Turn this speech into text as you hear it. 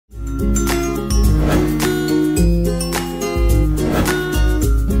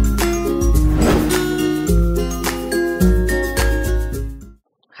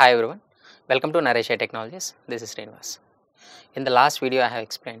Hi everyone, welcome to Naresh IT Technologies. This is Srinivas. In the last video I have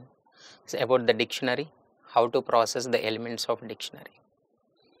explained about the dictionary, how to process the elements of dictionary.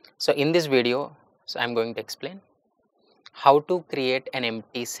 So in this video, I am going to explain how to create an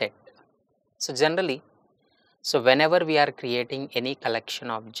empty set. So generally, whenever we are creating any collection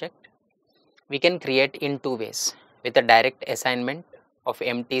object, we can create in two ways, with a direct assignment of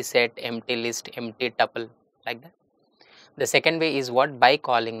empty set, empty list, empty tuple, like that. The second way is what? By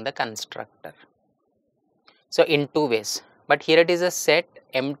calling the constructor. So in two ways, but here it is a set,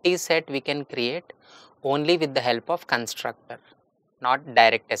 empty set we can create only with the help of constructor, not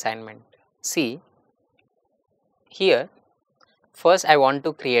direct assignment. See here, first I want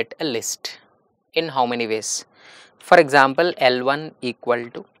to create a list. In how many ways? For example, L1 equal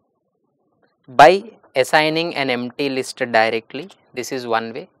to, by assigning an empty list directly, this is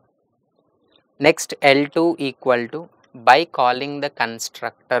one way. Next, L2 equal to, by calling the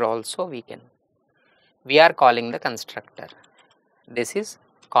constructor also we are calling the constructor. This is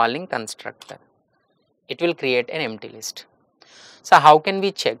calling constructor. It will create an empty list. So how can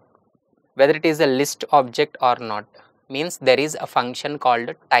we check whether it is a list object or not? Means there is a function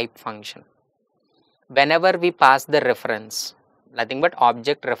called type function. Whenever we pass the reference, nothing but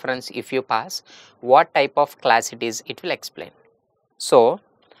object reference, if you pass, what type of class it is, it will explain. So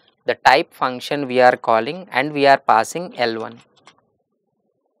the type function we are calling and we are passing L1.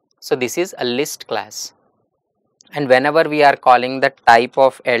 So this is a list class, and whenever we are calling the type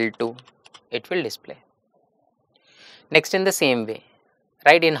of L2, it will display. Next, in the same way,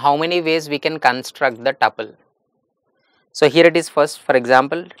 right, in how many ways we can construct the tuple? So here it is first, for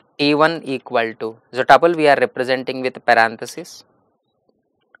example, T1 equal to, so tuple we are representing with parenthesis,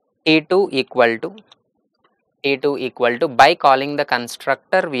 T2 equal to, by calling the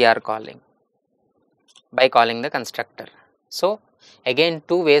constructor we are calling, by calling the constructor. So again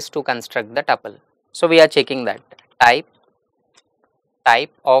two ways to construct the tuple. So we are checking that type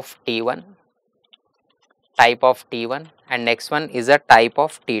of T1, and next one is a type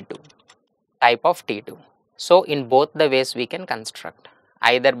of T2, So in both the ways we can construct,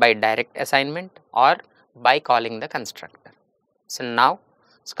 either by direct assignment or by calling the constructor. So now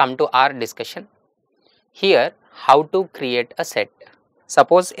let's come to our discussion. Here, how to create a set.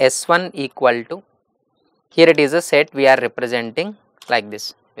 Suppose S1 equal to, here it is a set we are representing like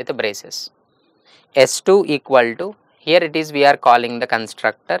this with the braces. S2 equal to, here it is we are calling the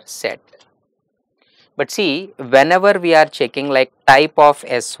constructor set. But see, whenever we are checking like type of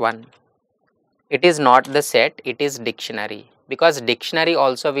S1, it is not the set, it is dictionary, because dictionary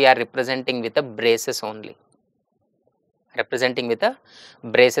also we are representing with the braces only.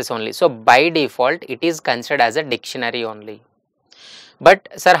 So by default it is considered as a dictionary only. But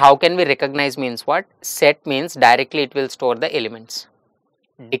sir, how can we recognize? Means what? Set means directly it will store the elements.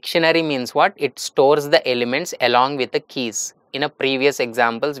 Dictionary means what? It stores the elements along with the keys. In a previous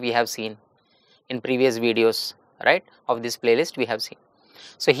examples we have seen, in previous videos, right, of this playlist we have seen.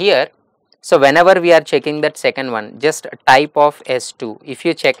 So here, so whenever we are checking that second one, just type of S2, if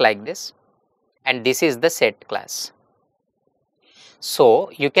you check like this, and this is the set class. So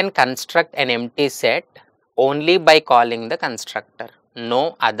you can construct an empty set only by calling the constructor,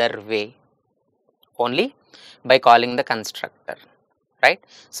 no other way, only by calling the constructor, right?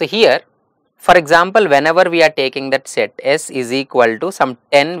 So here, for example, whenever we are taking that set, S is equal to some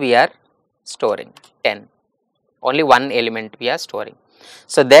 10 we are storing, 10, only one element we are storing.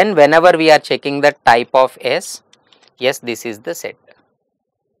 So then whenever we are checking the type of S, yes, this is the set,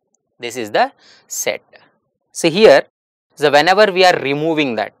 So here, so whenever we are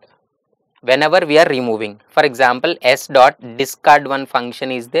removing that, for example, S dot discard one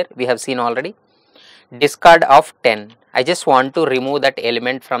function is there, we have seen already, discard of 10, I just want to remove that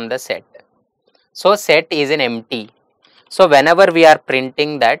element from the set. So set is an empty. So whenever we are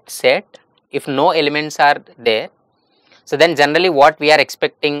printing that set, if no elements are there, so then generally what we are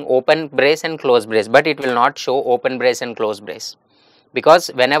expecting, open brace and close brace, but it will not show open brace and close brace. Because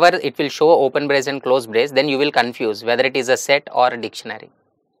whenever it will show open brace and close brace, then you will confuse whether it is a set or a dictionary.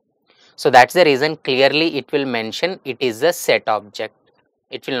 So that's the reason clearly it will mention it is a set object.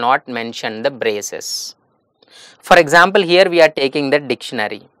 It will not mention the braces. For example, here we are taking the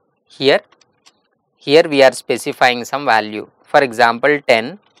dictionary. Here we are specifying some value. For example,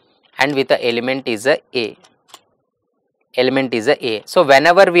 10, and with the element is a A. So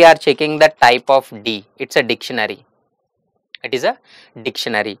whenever we are checking the type of D, it's a dictionary.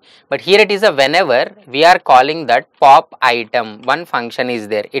 But here it is a, whenever we are calling that pop item, one function is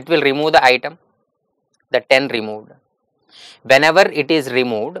there, it will remove the item, the 10 removed. Whenever it is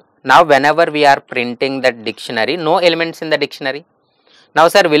removed, now whenever we are printing that dictionary, no elements in the dictionary. Now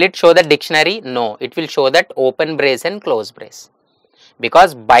sir, will it show the dictionary? No, it will show that open brace and close brace,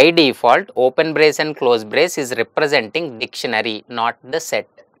 because by default open brace and close brace is representing dictionary, not the set,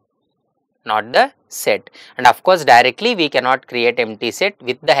 and of course directly we cannot create empty set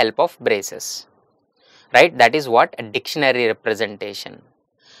with the help of braces, right? That is what a dictionary representation.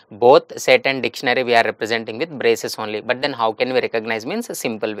 Both set and dictionary we are representing with braces only, but then how can we recognize? Means a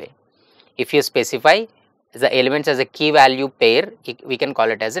simple way. If you specify the elements as a key value pair, we can call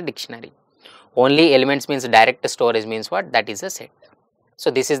it as a dictionary. Only elements means direct storage means what? That is a set.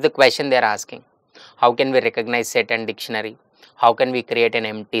 So this is the question they are asking. How can we recognize set and dictionary? How can we create an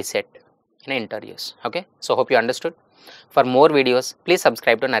empty set in interviews? Okay. So hope you understood. For more videos, please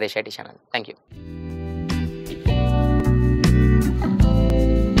subscribe to Naresh IT channel. Thank you.